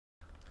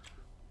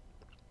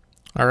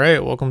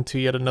Alright, welcome to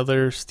yet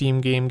another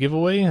Steam game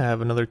giveaway. I have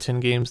another 10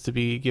 games to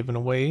be given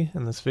away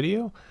in this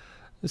video.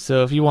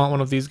 So if you want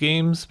one of these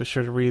games, be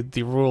sure to read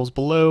the rules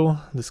below.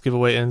 This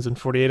giveaway ends in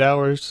 48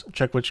 hours.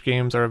 Check which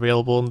games are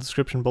available in the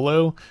description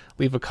below.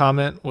 Leave a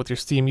comment with your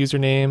Steam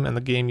username and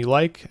the game you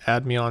like.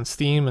 Add me on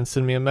Steam and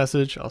send me a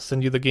message. I'll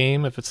send you the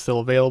game if it's still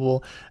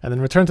available. And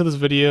then return to this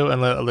video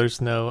and let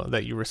others know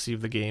that you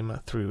received the game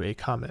through a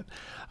comment.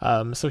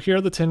 So here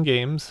are the 10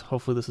 games.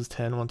 Hopefully this is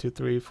 10. 1, 2,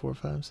 3, 4,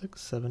 5,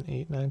 6, 7,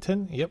 8, 9,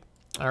 10. Yep.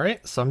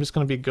 Alright, so I'm just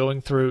going to be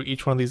going through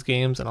each one of these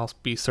games and I'll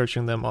be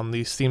searching them on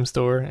the Steam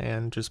store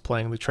and just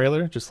playing the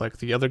trailer, just like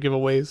the other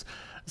giveaways.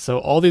 So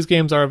all these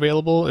games are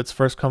available. It's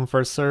first come,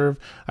 first serve.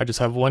 I just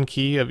have one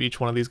key of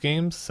each one of these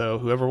games, so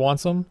whoever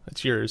wants them,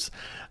 it's yours.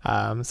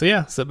 So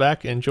yeah, sit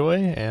back,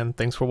 enjoy, and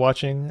thanks for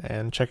watching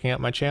and checking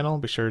out my channel.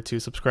 Be sure to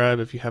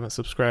subscribe if you haven't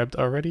subscribed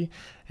already,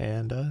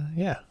 and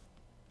yeah.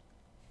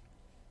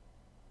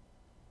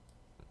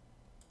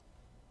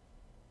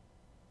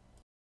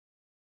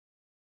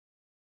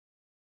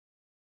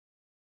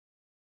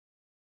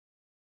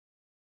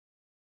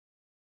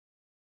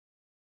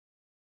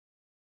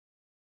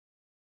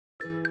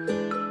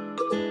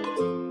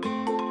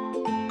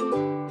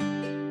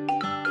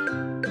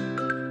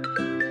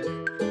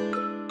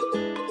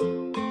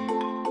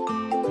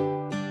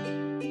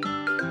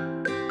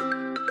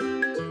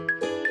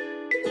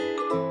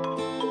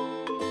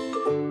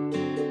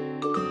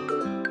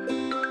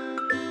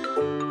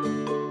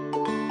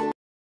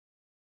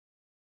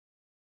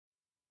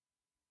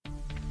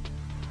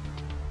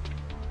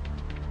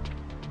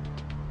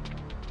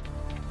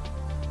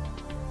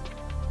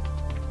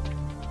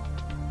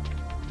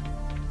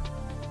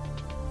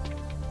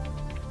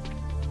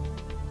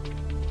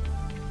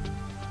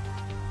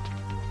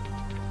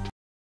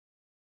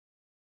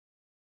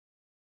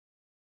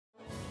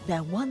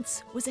 There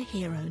once was a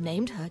hero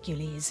named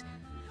Hercules,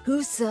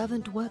 whose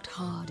servant worked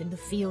hard in the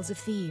fields of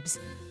Thebes.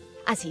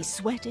 As he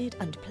sweated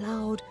and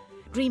ploughed,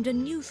 dreamed a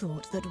new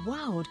thought that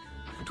wowed.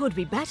 'Twould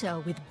be better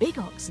with big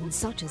oxen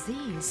such as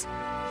these.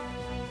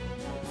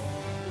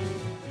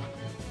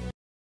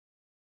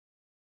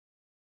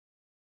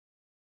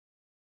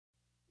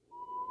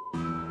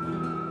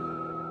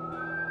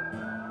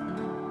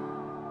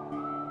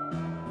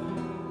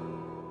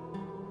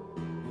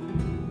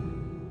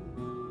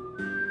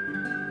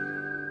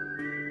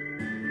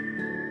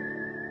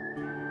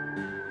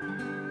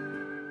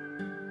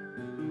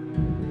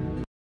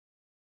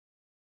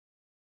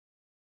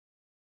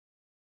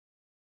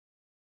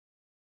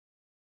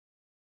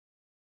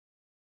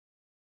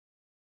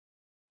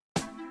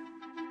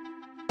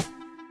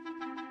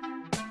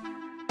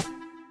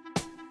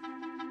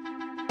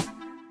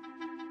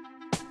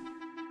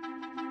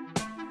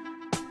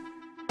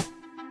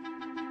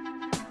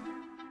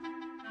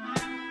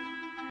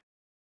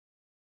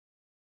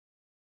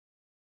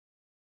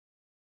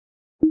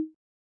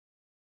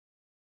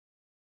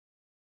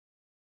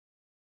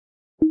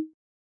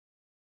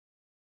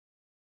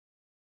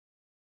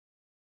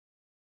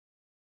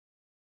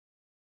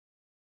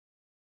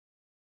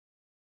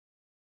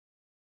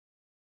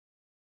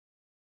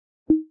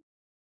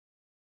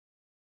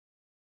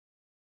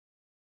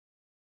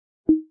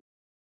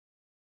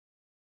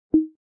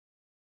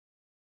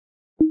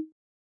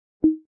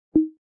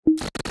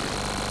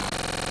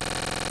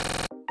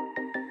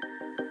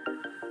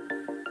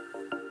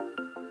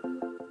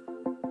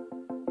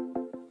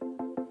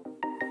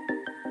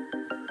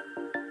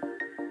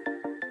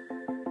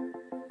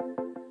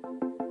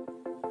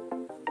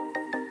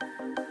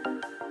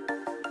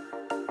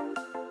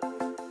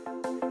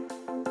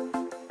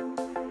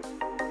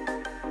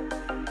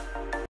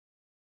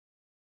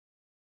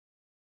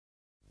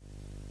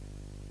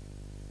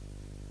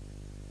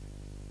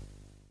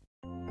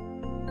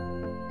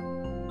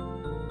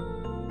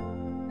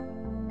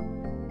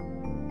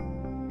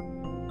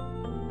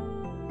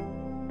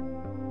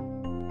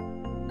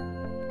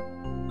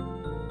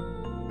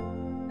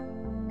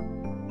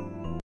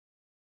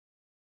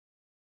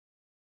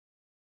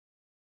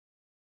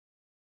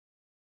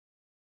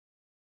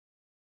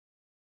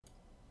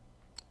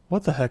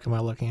 What the heck am I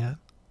looking at?